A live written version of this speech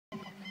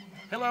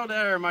Hello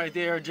there, my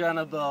dear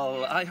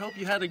Jannibal. I hope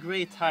you had a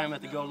great time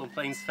at the Golden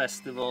Plains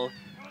Festival.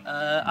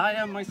 I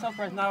am myself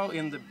right now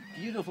in the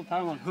beautiful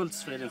town of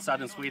Hultsfred in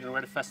southern Sweden,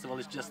 where the festival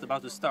is just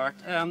about to start,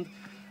 and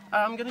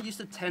I'm gonna use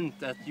the tent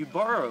that you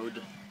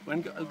borrowed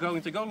when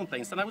going to Golden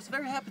Plains, and I was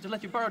very happy to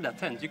let you borrow that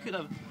tent. You could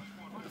have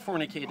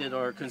fornicated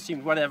or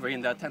consumed whatever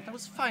in that tent. I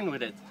was fine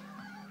with it.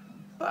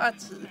 But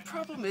the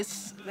problem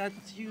is that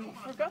you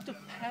forgot to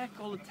pack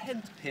all the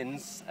tent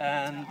pins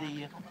and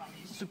the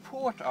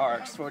support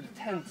arcs for the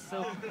tent.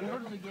 So in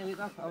order to get it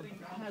up, I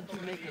had to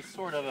make a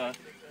sort of a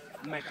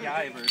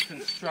MacGyver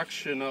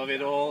construction of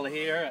it all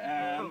here.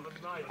 And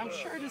I'm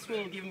sure this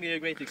will give me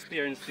a great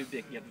experience to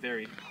get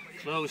very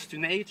close to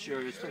nature,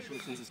 especially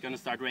since it's going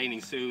to start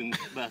raining soon.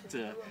 But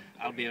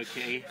I'll be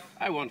okay.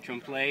 I won't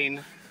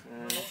complain.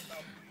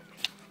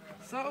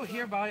 So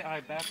hereby I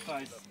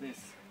baptize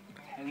this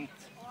tent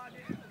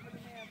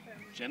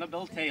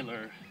Jannibal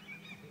Taylor.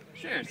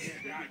 Cheers!